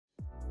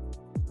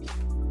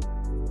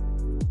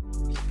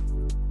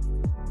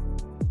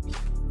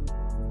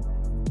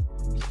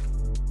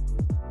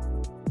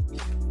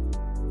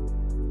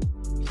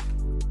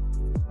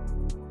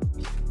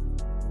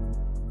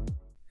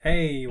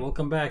Hey,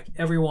 welcome back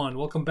everyone.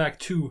 Welcome back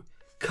to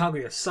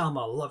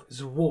Kaguya-Sama Love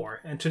is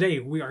War. And today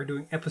we are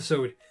doing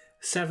episode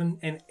 7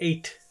 and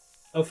 8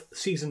 of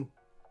season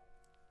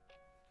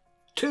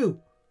 2.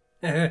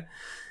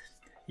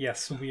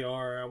 Yes,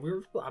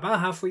 we're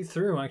about halfway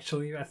through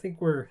actually. I think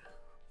we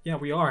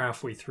are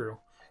halfway through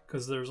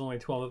because there's only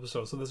 12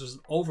 episodes. So this is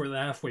over the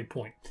halfway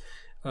point.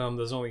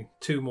 There's only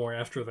 2 more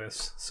after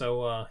this.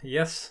 So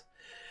yes.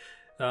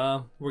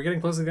 We're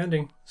getting close to the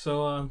ending.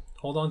 So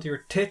hold on to your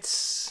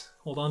tits.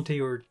 Hold on to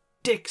your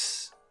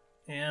dicks,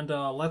 and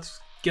let's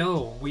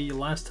go.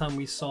 Last time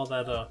we saw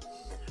that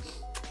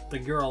the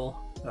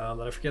girl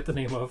that I forget the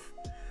name of,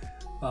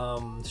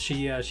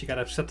 she got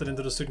accepted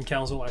into the student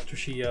council after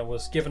she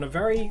was given a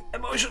very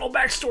emotional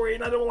backstory,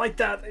 and I don't like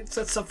that. It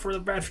sets up for the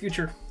bad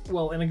future.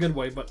 Well, in a good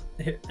way, but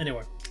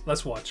anyway,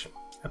 let's watch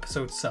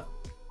episode 7.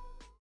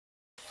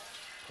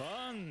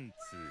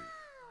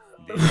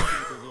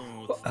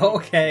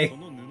 Okay.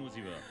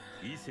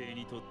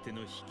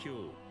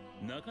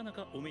 なかな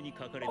かお目に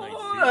かかれない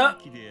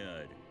聖域で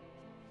ある。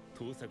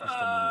盗作した者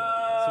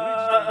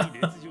はそれ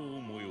自体に烈情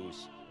を催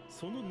し、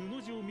その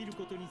布地を見る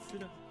ことにす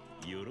ら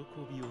喜びを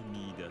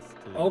見出す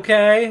と。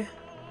Okay.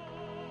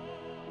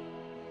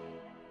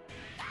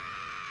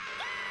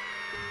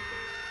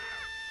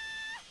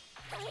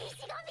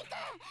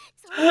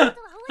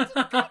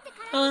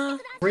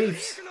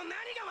 Briefs.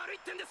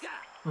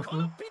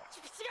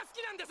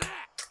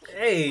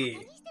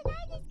 Hey.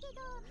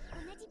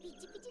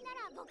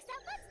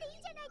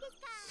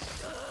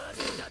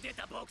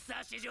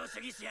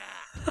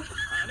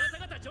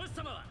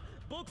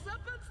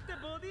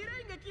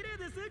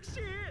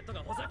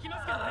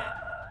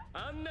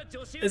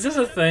 Is this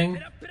a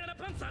thing?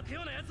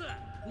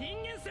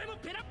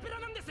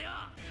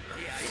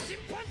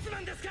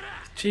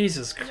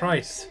 Jesus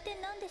Christ.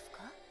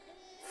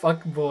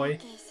 Fuck boy.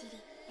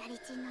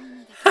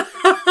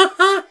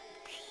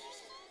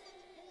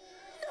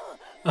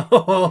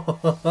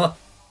 Oh.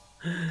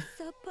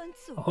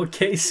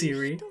 Okay,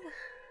 Siri.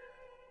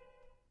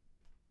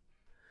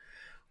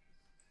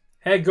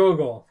 Hey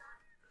Google,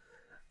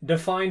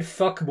 define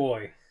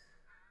fuckboy.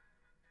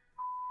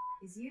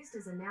 Is used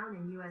as a noun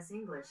in U.S.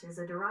 English as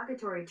a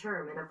derogatory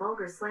term and a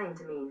vulgar slang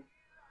to mean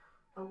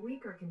a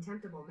weak or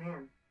contemptible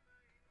man.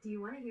 Do you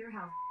want to hear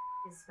how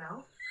is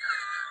spelled?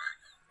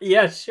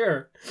 Yeah,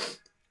 sure. Is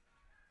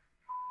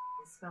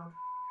spelled.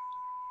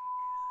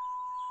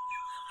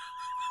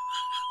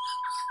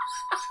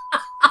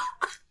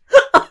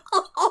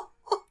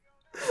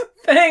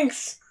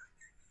 Thanks.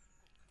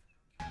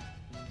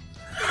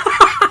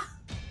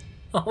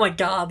 Oh my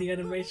god, the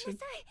animation.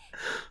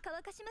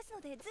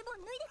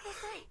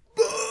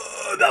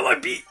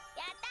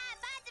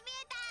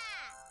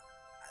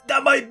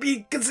 That might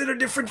be considered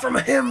different from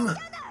him.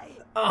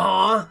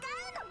 Aww.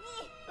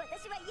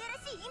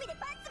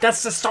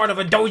 That's the start of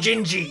a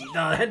doujinji,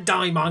 the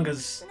hentai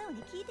mangas.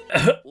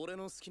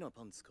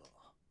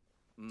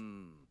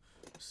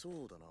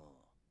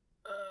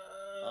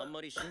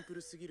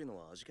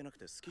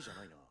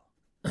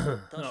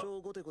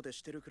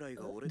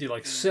 Do you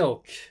like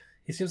silk?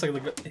 He seems like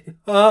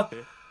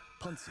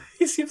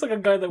he seems like a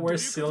guy that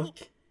wears silk.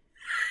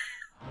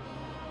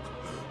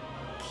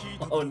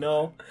 Oh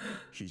no.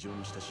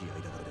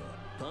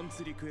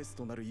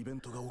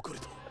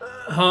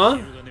 Huh?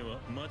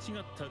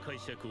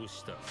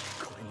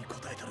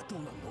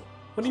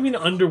 What do you mean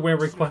underwear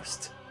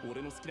request?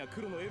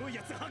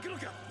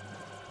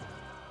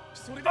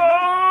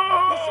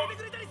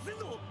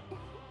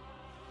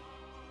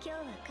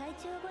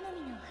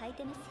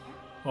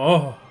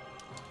 Oh.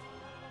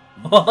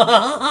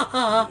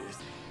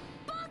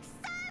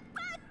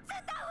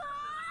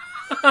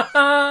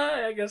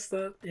 I guess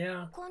that,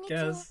 yeah,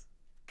 guess.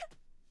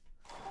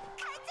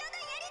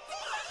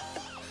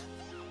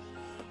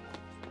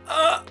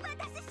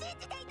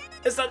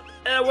 Is that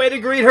a way to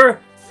greet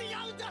her?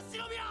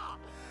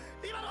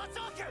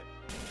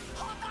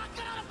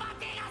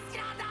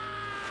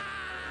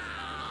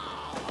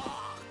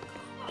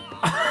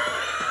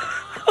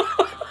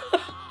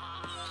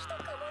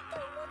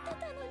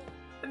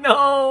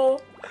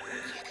 No!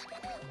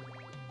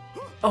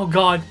 Oh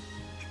god.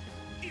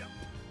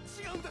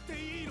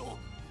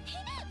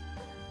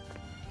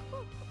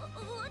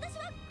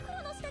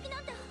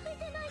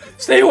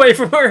 Stay away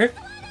from her!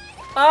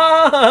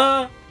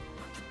 Ah!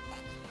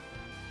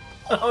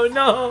 Oh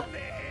no!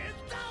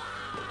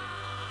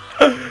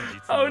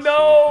 Oh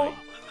no!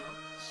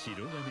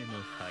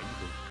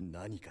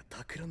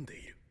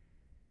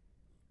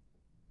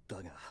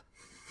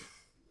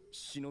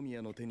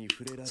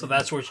 So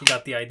that's where she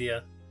got the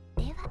idea.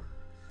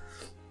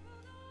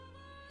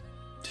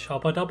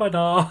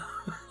 Shabba-dabba-da.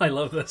 I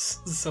love this.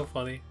 This is so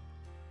funny.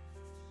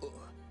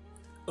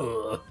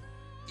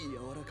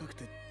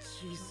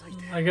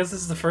 I guess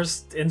this is the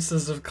first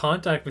instance of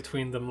contact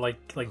between them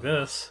like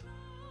this.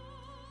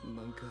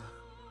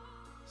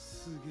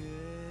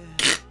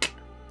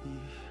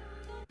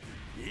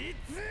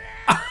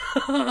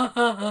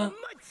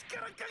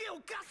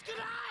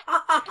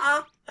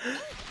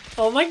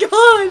 Oh my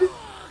god!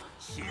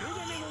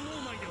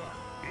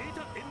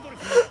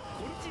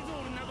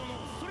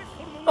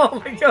 Oh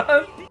my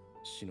god.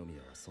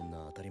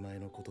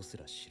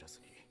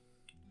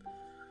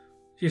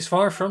 She's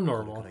far from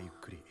normal.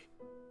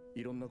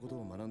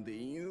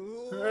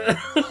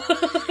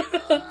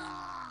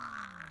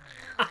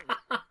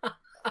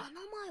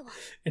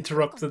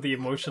 Interrupted the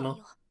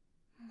emotional.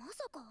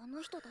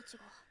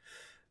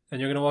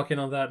 And you're gonna walk in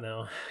on that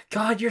now.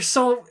 God, you're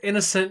so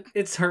innocent.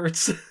 It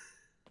hurts.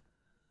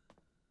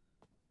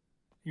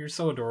 You're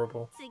so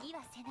adorable.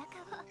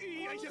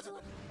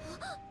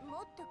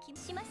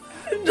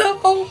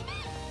 No!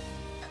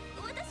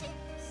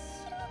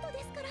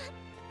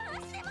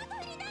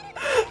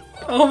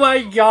 Oh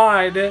my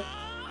god!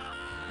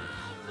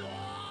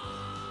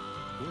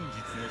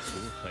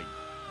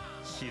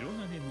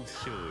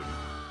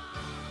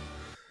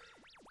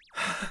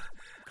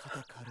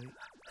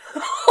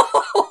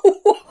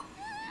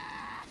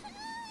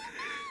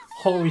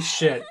 Holy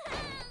shit.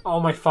 Oh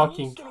my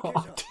fucking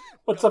god.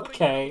 What's up,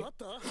 Kay?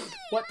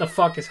 What the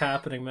fuck is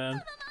happening,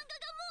 man?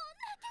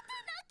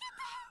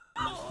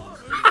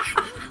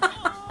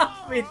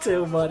 Me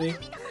too, buddy.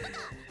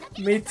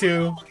 Me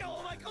too.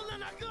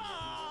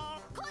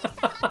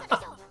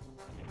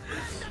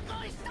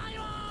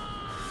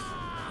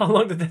 How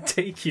long did that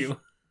take you?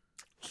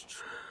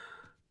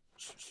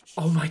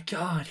 Oh my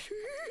god.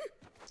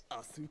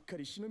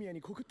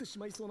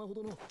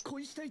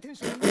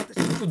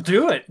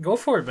 Do it. Go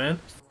for it, man.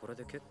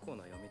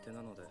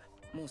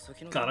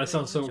 God, I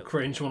sound so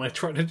cringe when I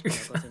try to do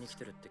that.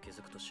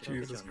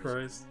 Jesus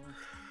Christ.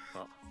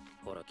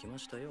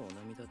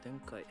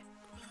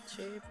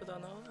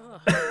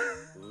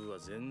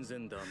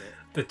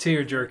 The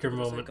tearjerker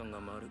moment.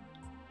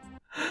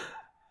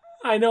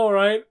 I know,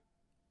 right?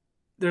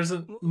 There's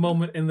a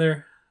moment in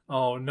there.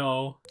 Oh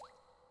no.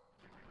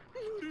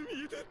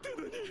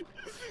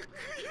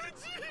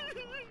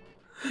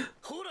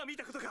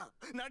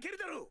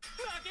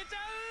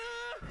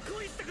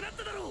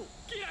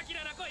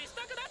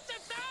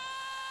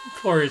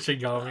 Poor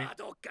Ishigami.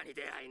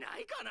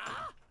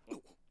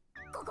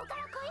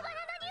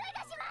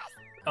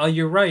 Oh,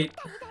 you're right.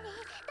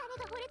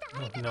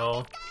 Oh,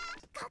 no.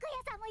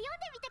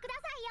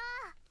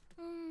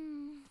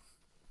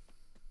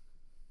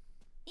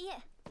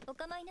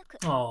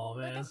 Oh,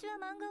 man.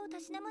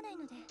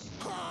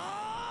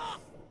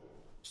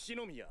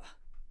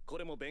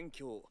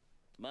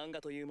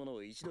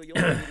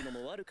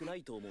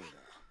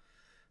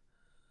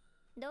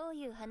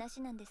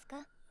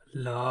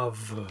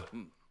 Love.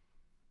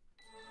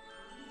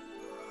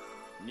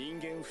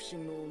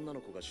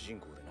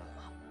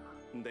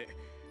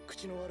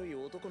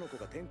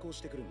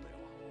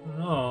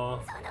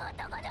 Oh.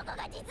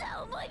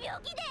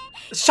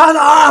 Shut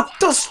up!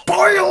 Don't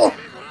spoil!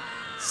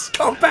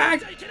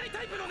 Scumbag!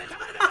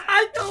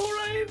 I know,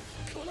 right?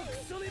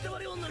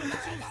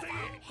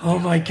 Oh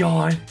my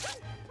god.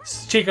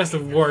 Chica's the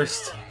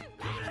worst.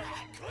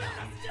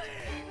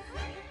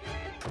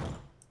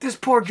 This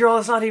poor girl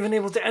is not even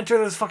able to enter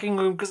this fucking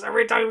room because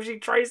every time she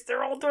tries,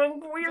 they're all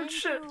doing weird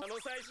shit.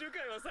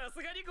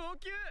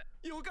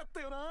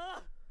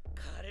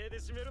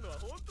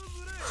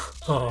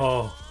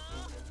 Oh.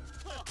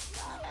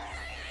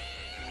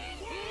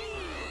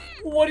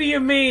 What do you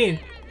mean?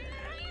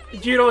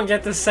 You don't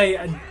get to say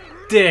a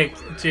dick,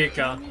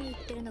 Chica.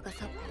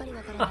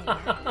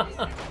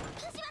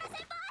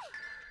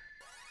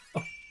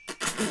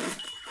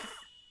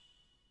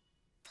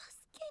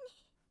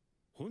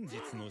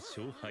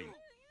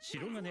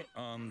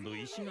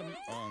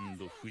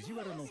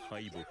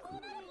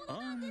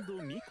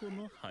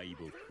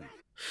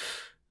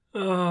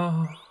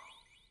 Oh.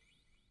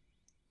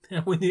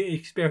 When you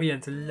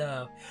experience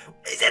love,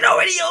 is it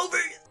already over?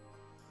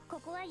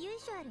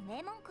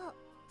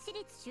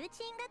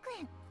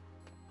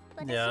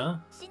 Yeah.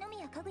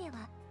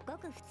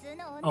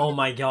 Oh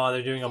my god,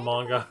 they're doing a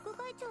manga.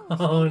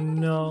 Oh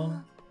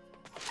no.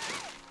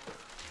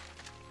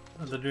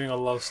 They're doing a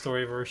love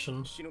story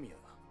version.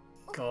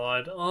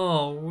 God.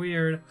 Oh,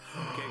 weird.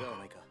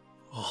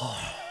 Oh.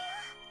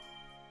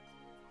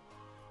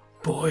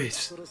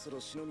 Boys.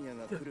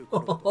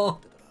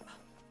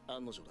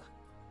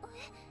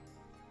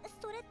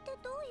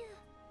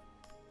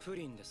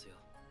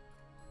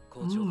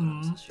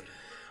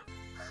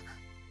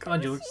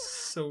 God, you look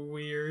so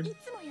weird.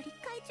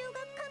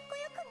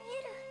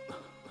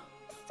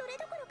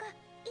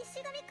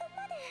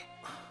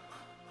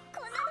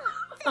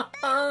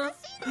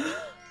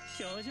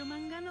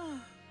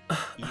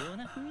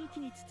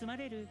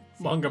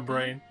 Manga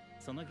brain.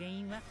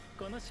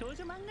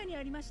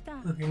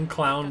 Looking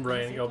clown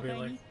brain, you'll be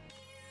like.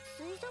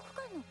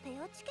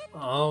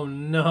 Oh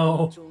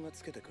no.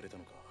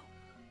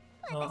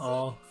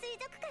 Uh-oh.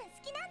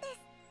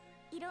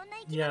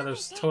 Yeah,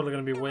 there's totally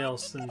gonna be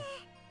whales and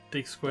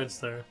big squids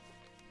there.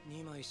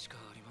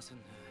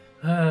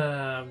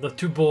 The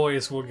two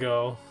boys will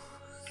go.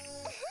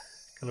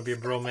 Gonna be a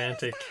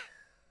romantic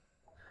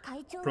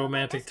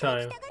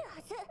time.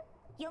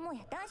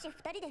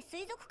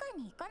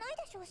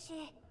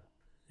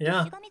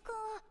 Yeah.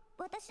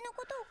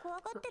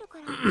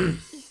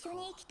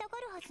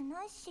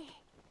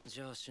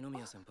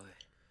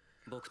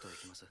 僕と行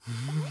きます。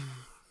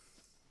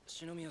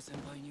篠宮先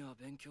輩には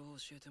勉強を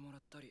教えてもら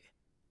ったり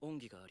恩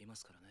義がありま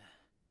すからね。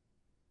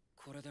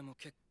これでも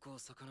結構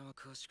魚は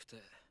詳しく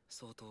て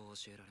相当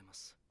教えられま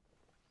す。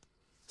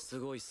す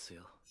ごいっす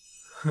よ。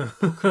僕を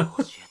教えてく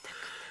れて。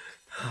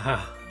好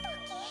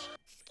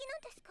きな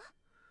んですか？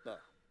あ、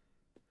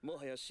も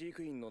はや飼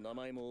育員の名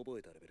前も覚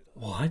えたレベルだ。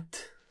 What?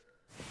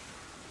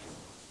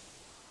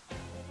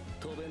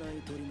 飛べな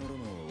い鳥のロ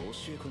マンを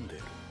教え込んでい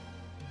る。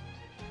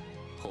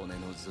骨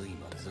の髄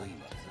まで。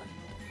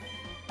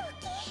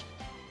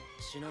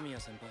篠宮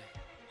先輩。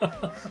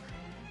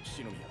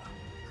篠宮。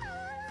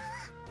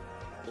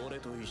俺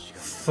と石が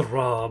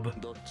Throb.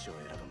 どっちを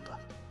選ぶんだ。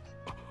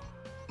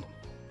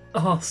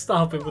 Oh,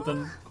 stop it with the...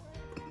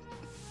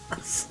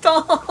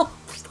 Stop!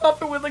 Stop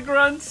it with the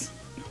grunts!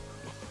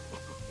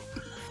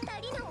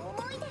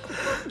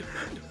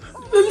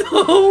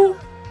 No!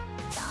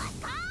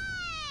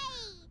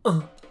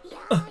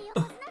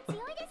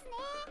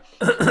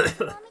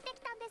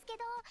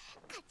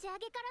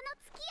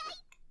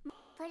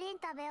 プリン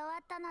食べ終わ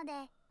ったので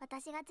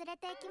私が連れ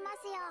て行きま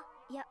すよ。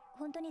いや、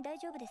本当に大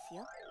丈夫です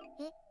よ。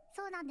え、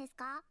そうなんです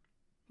か？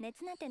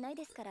熱なんてない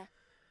ですから。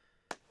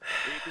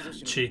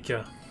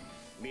Chica.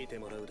 見て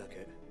もらうだ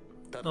け。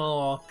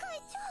 Oh.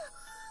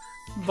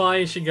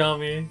 Bye,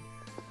 Shigami.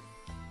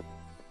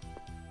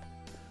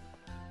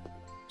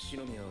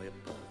 篠宮はやっ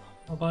ぱ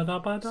な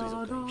ん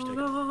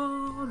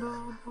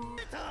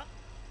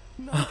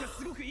か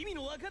すごく意味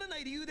のわからな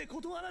い理由で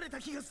断られた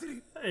気がす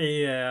る。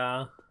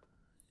 Yeah.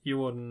 You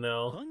wouldn't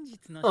know.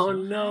 Oh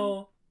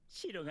no.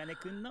 白金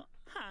くんの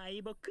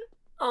敗北。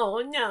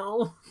 Oh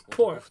no.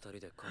 Poor. 二人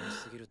で悲し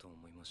すぎると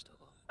思いましたが。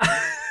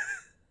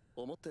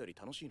思ったより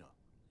楽しいな。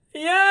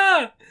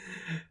 Yeah!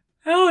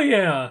 Hell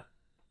yeah!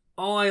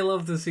 Oh, I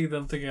love to see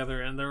them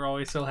together, and they're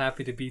always so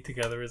happy to be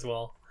together as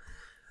well.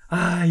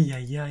 Ay,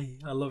 ay, ay.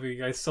 I love you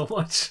guys so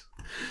much.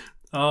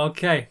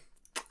 Okay.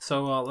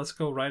 So let's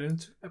go right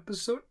into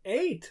episode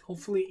 8.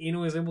 Hopefully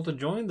Ino is able to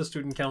join the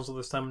student council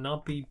this time and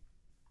not be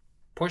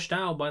pushed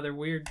out by their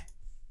weird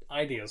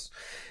ideas.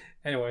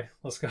 Anyway,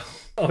 let's go.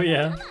 Oh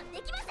yeah.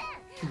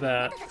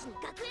 That.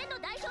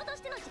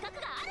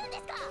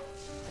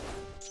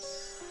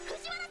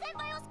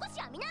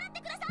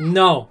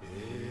 No.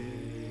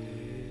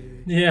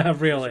 Yeah,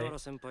 really.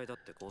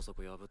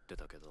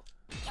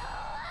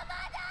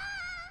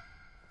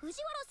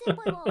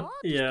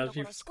 Yeah,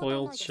 she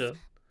spoiled shit.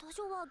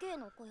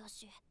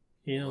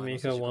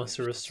 Mika wants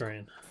to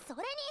restrain.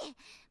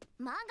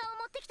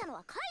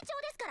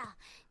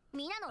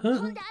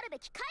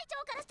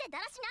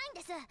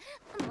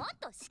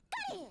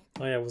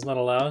 Oh yeah, was not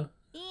allowed?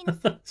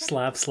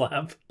 Slap,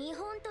 slap.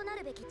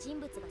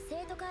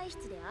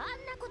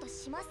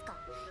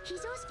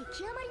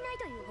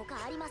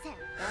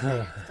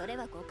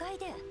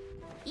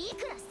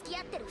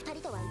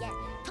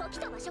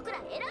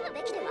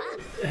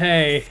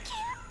 Hey.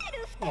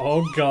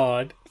 Oh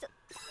god.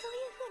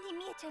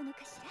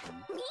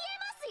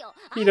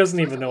 He doesn't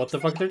even know what the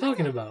fuck they're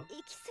talking about.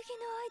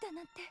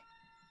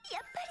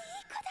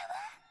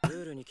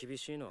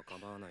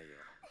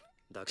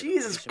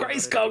 Jesus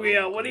Christ,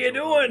 Kaguya, what are you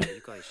doing?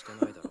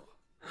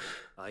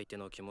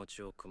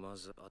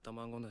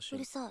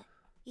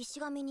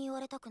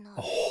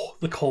 Oh,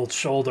 the cold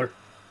shoulder.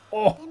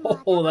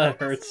 Oh, that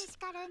hurts.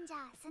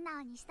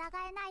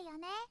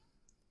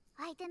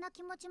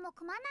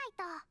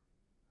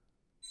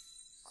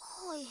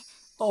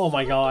 Oh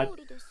my god.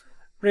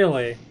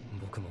 Really?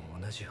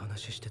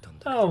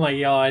 Oh my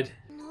god.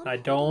 I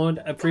don't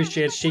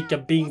appreciate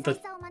Shika being the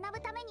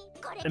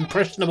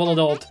impressionable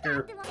adult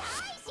here.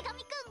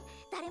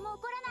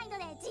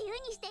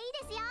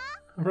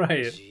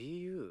 Right.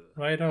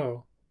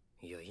 Righto.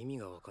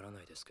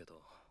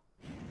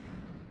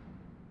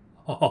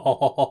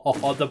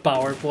 Oh, the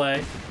power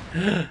play.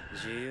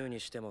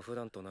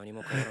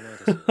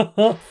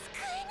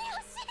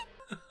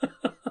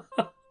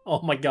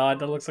 Oh my god,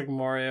 that looks like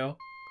Mario.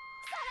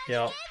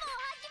 Yeah.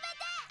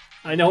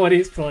 I know what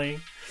he's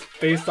playing.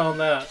 Based on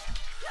that.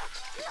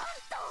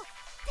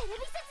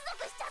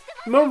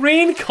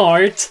 Marine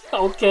cart?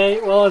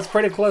 Okay, well, it's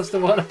pretty close to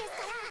what I...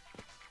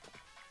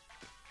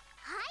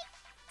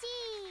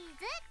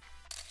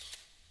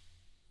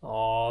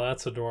 Oh,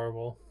 that's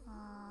adorable.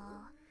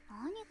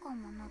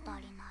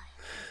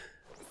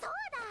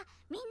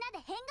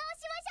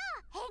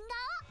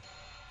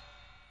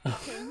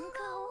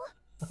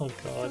 Oh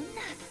god.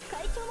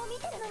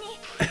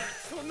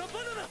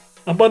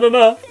 A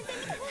banana!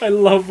 I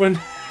love when...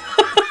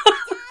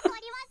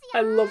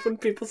 I love when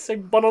people say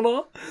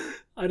banana!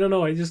 I don't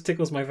know, it just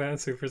tickles my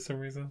fancy for some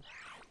reason.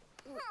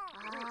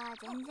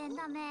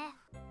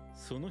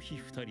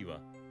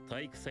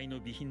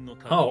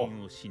 Oh,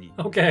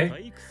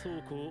 okay.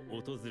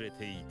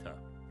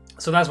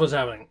 So that's what's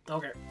happening.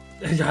 Okay.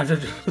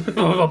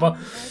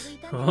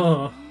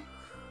 Oh.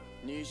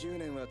 20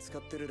年は使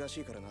ってるら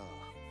しいからな。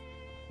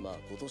まあ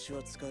今年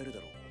は使えるだ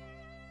ろう。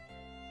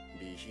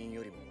備品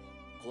よりも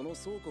この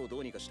倉庫をど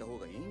うにかした方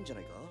がいいんじゃ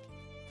ないか。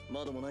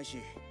窓もないし、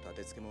立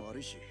て付けも悪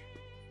いし。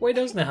Why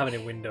doesn't it have any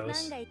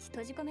windows? 万が一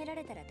閉じ込めら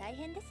れたら大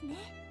変ですね。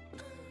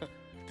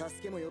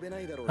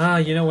 Ah,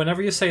 you know,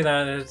 whenever you say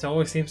that, it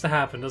always seems to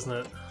happen, doesn't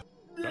it?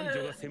 男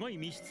女が狭い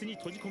密室に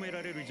閉じ込め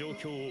られる状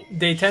況を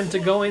They tend to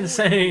go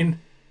insane.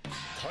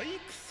 体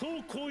育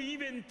倉庫イ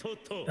ベント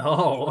と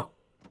Oh.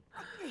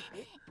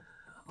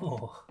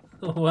 Oh.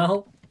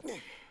 Well.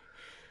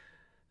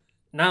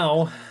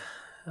 Now.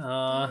 どうや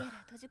ら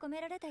閉じ込め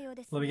られたよう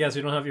です。 Let me guess,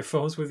 you don't have your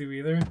phones with you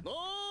either?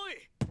 おー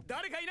い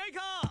誰かいない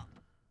か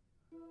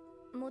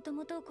もと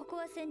もとここ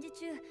は戦時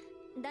中、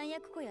弾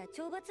薬庫や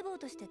懲罰棒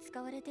として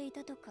使われてい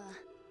たとか。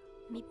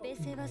密閉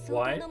性は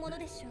相当なもの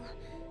でしょう。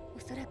お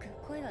そらく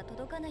声は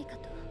届かないか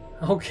と。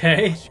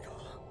 Okay.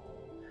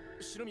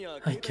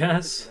 I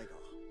guess.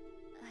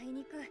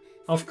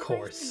 Of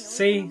course.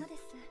 See?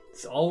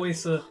 It's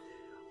always a...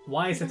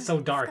 Why is it so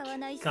dark?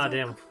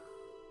 Goddamn.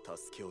 I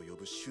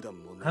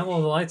have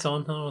all the lights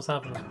on. I don't know what's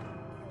happening.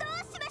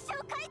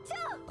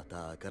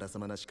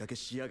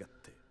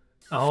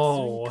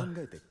 Oh.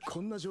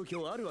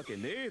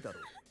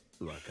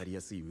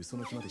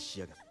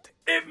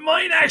 It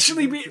might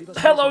actually be...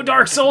 Hello,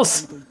 Dark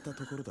Souls!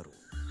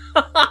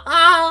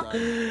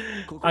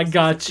 I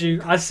got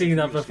you. I've seen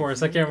that before,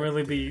 so I can't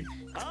really be...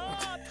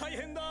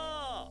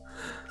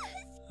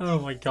 Oh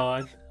my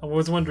god. I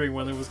was wondering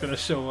when it was gonna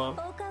show up.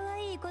 Oh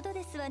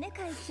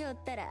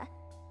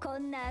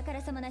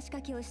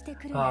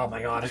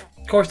my god. Of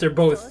course they're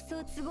both.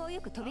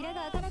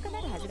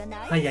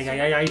 Ay, ay,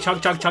 ay, ay,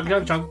 chug, chug, chug,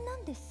 chug, chug.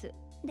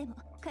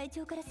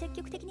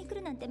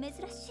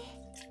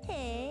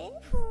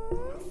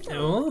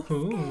 Oh.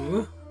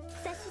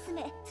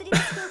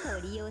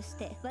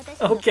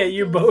 Okay,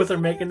 you both are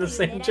making the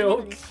same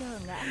joke.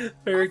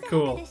 Very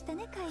cool.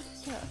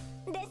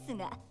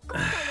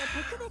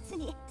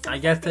 I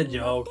get the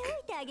joke.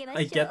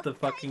 I get the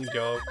fucking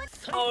joke.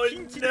 Oh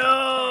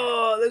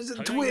no! There's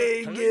a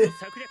twig!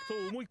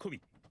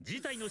 事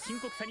態の深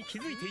刻さに気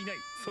づいていない。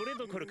それ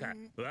どころか、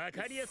わ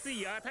かりやす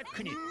いアタッ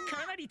クに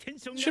かなりテン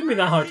ションが。 Shouldn't be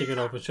that hard to get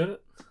open, should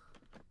it?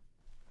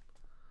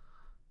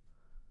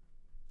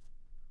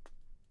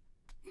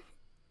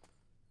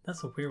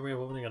 That's a weird way of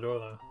opening a door,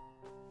 though.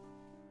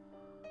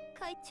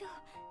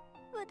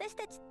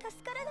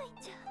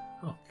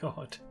 Oh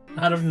god.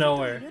 Out of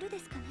nowhere.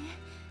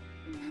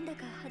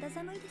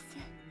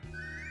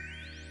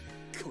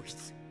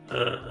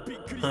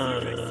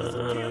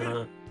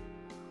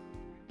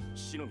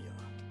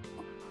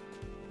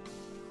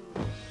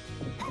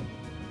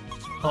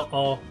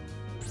 Uh-oh.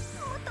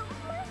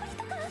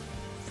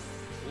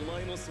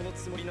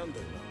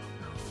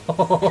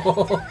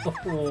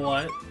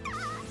 What?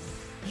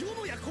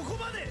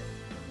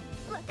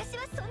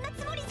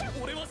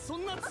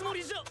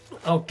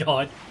 Oh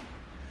god.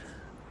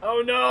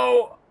 Oh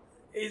no!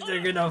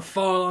 They're gonna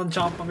fall on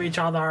top of each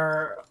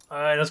other.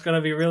 That's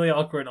gonna be really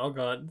awkward. Oh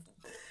god.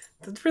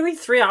 That's really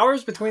 3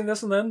 hours between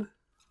this and then?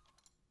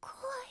 I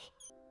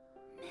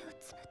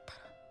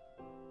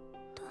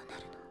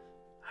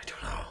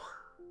don't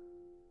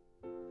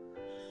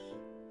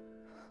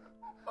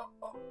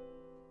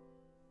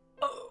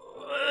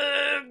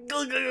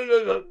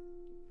know.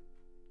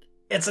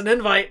 It's an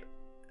invite.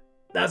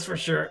 That's for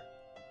sure.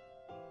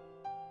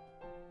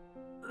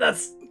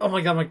 That's... Oh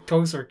my god, my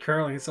toes are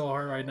curling so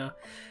hard right now.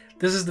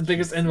 This is the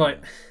biggest invite.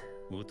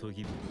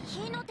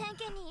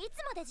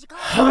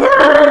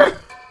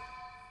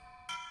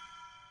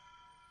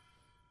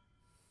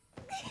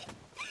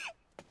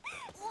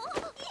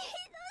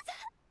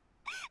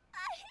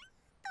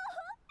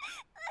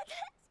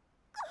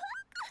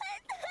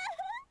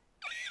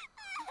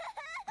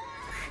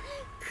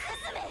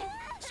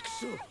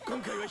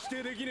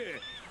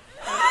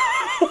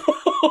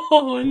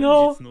 Oh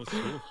no!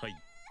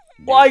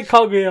 Why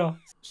Kaguya?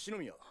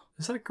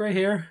 Is that gray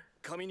hair?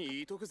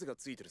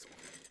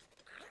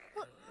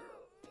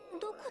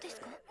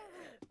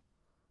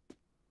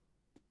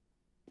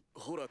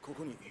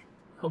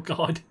 Oh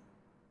god.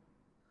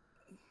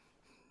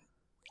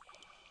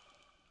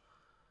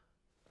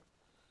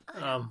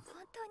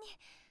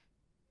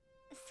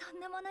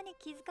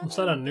 Was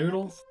that a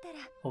noodle?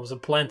 Or was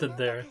it planted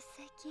there?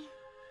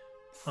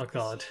 Oh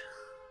god.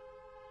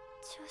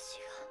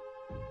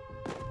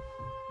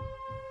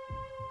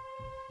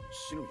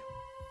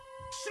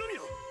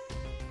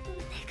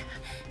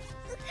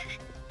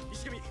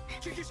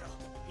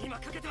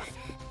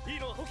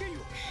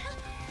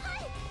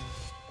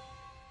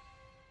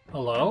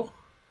 Hello?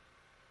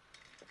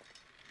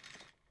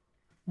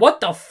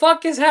 What the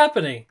fuck is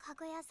happening? か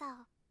ぐやさ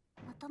ん、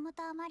もとも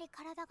とあまり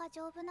体が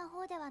丈夫な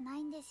方ではな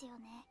いんですよ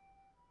ね。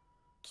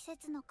季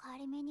節の変わ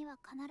り目には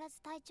必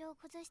ず体調を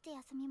崩して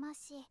休みま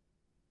すし、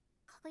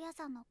かぐや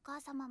さんのお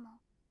母様も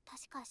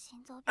確か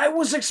心臓病。I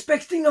was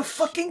expecting a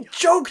fucking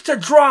joke to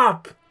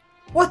drop!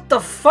 What the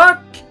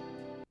fuck?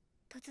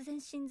 突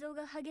然心臓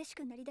が激し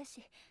くなりだ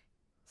し、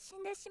死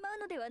んでしまう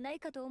のではない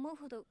かと思う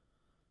ほど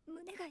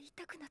胸が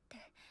痛くなって、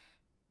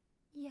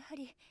やは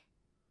り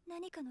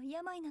何かの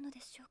病なの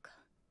でしょうか。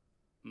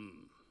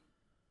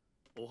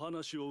お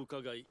話を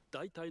伺い、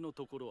大体の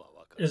ところは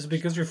わかり Is ま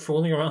it した。 because you're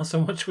fooling around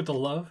so much with the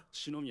love?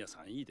 篠宮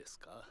さんいいです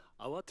か？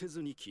慌て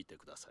ずに聞いて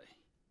ください。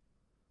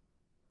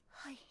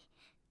はい。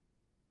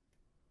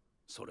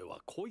それは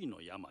恋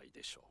の病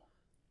でしょ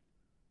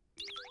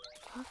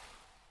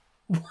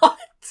What?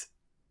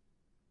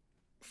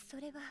 そ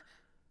れは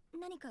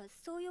何か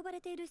そう呼ばれ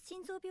ている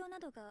心臓病な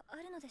どがあ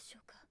るのでしょ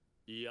うか。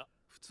う。いや、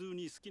普通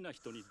に好きな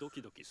人にド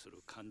キドキす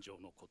る感情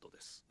のことで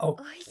す。お医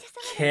者様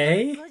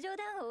Okay. がご冗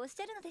談をおっし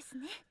ゃるのです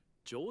ね。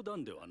冗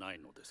談ではない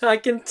のです。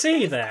 I can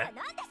see that.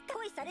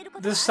 恋される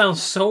ことは This sounds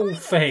so 恋を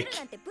する fake.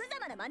 なんて無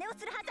様な真似を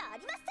するはずあ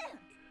りませ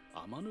ん。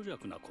天の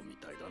略な子み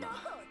たいだな。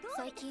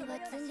最近は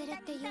ツンデレっ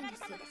て言うんで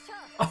す。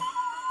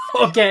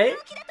 Okay.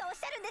 好きだとおっ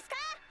しゃるんですか？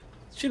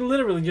 She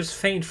literally just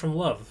fainted from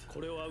love. こ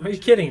れは Are you う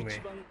ちで kidding me? 一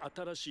番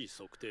新しい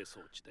測定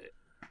装置で、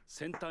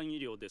先端医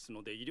療です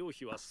ので医療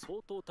費は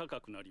相当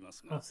高くなりま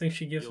す I が、 think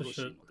she よ gives ろ a し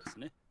い shit. のです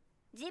ね。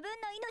自分の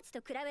命と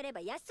比べれ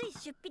ば安い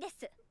出費で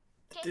す。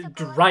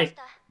 Right.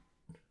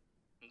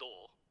 どう？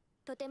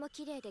とても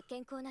綺麗で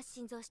健康な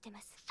心臓して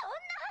ます。そんなは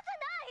ず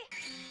ない。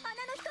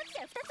穴の一つ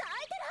や二つ開い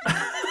てるは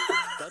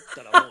ず。だっ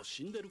たらもう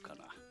死んでるか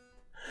な。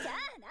じゃあ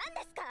何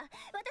ですか？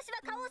私は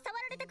顔を触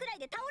られたくらい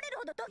で倒れる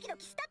ほどドキド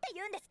キしたって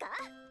言うんですか？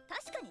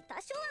確かに多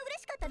少は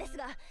嬉しかったです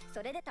が、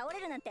それで倒れ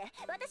るなんて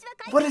私は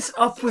What is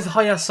up with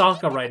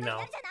Hayasaka right now?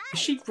 Is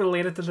she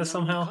related to this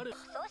somehow? そうし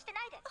てな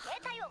いで携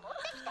帯を持っ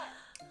てき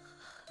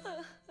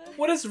て。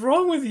 What is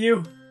wrong with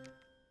you?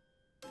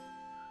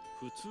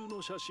 普通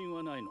の写真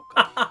はないの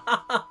か。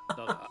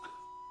だが、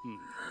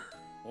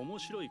面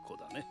白い子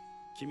だね。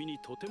君に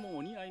とても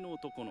お似合いの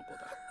男の子だ。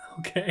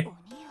 Okay. お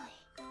似合い。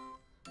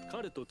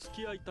彼と付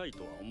き合いたい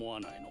とは思わ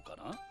ないのか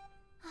な？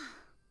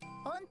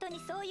本当に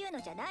そういうの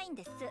じゃないん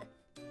です。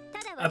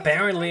ただ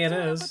Apparently it 私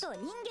は is. 会長のことを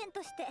人間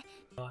として。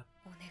お願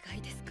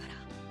いですから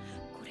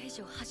これ以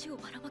上恥を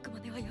ばらまくま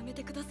ではやめ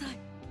てください。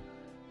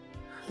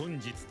本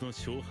日の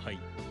勝敗、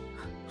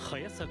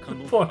早坂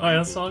の Poor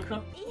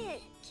Hayasaka. いえ、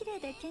綺麗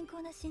で健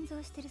康な心臓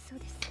をしてるそう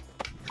です。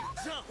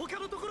じゃあ他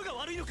のところが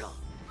悪いのか？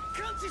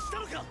感知した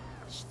のか？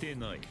して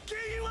ない。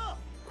原因は？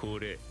こ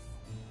れ。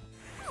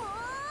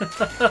全部あな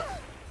た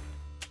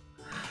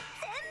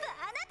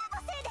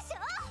のせいでしょ。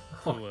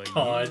 Oh と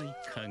は god. 言えない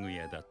かぐ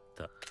やだっ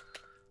た。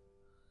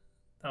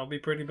 That would be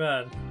pretty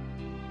bad.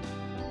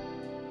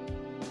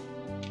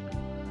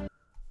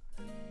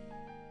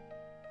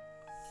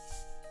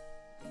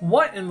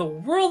 What in the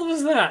world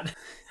was that?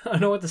 I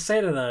don't know what to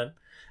say to that.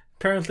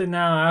 Apparently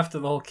now, after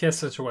the whole kiss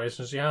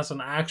situation, she has an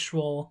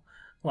actual,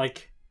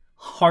 like,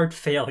 heart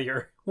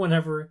failure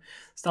whenever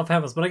stuff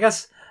happens. But I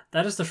guess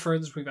that is the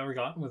furthest we've ever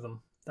gotten with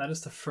them. That is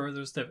the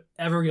furthest they've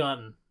ever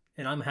gotten.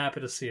 And I'm happy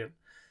to see it.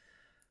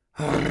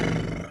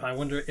 I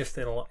wonder if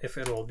it'll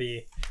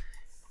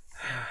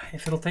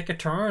take a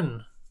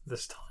turn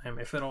this time.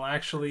 If they'll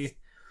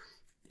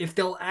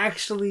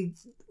actually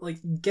like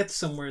get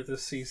somewhere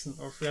this season,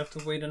 or if we have to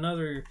wait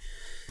another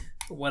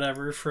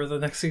whatever for the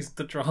next season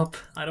to drop.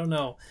 I don't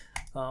know.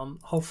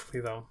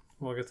 Hopefully though,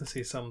 we'll get to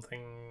see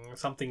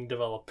something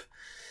develop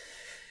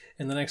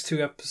in the next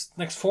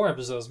next 4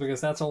 episodes, because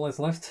that's all that's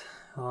left.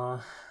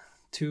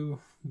 2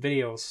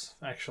 videos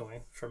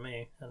actually for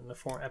me, and the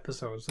 4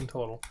 episodes in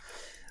total.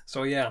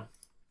 So yeah.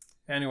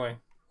 Anyway,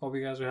 hope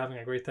you guys are having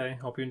a great day.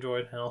 Hope you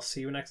enjoyed, and I'll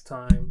see you next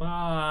time.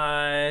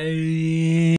 Bye!